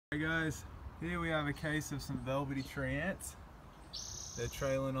Hey guys, here we have a case of some velvety tree ants. They're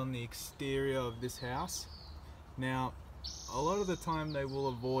trailing on the exterior of this house. Now, a lot of the time they will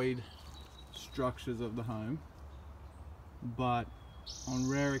avoid structures of the home, but on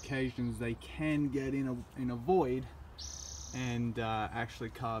rare occasions they can get in a void and actually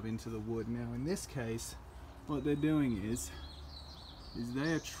carve into the wood. Now in this case, what they're doing is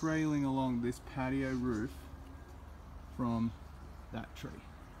they are trailing along this patio roof from that tree.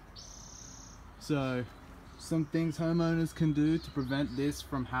 So some things homeowners can do to prevent this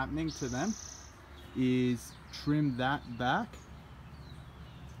from happening to them is trim that back,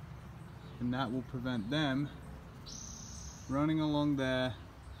 and that will prevent them running along there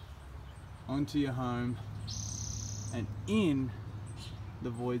onto your home and in the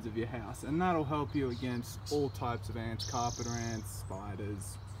voids of your house, and that'll help you against all types of ants, carpenter ants,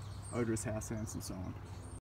 spiders, odorous house ants, and so on.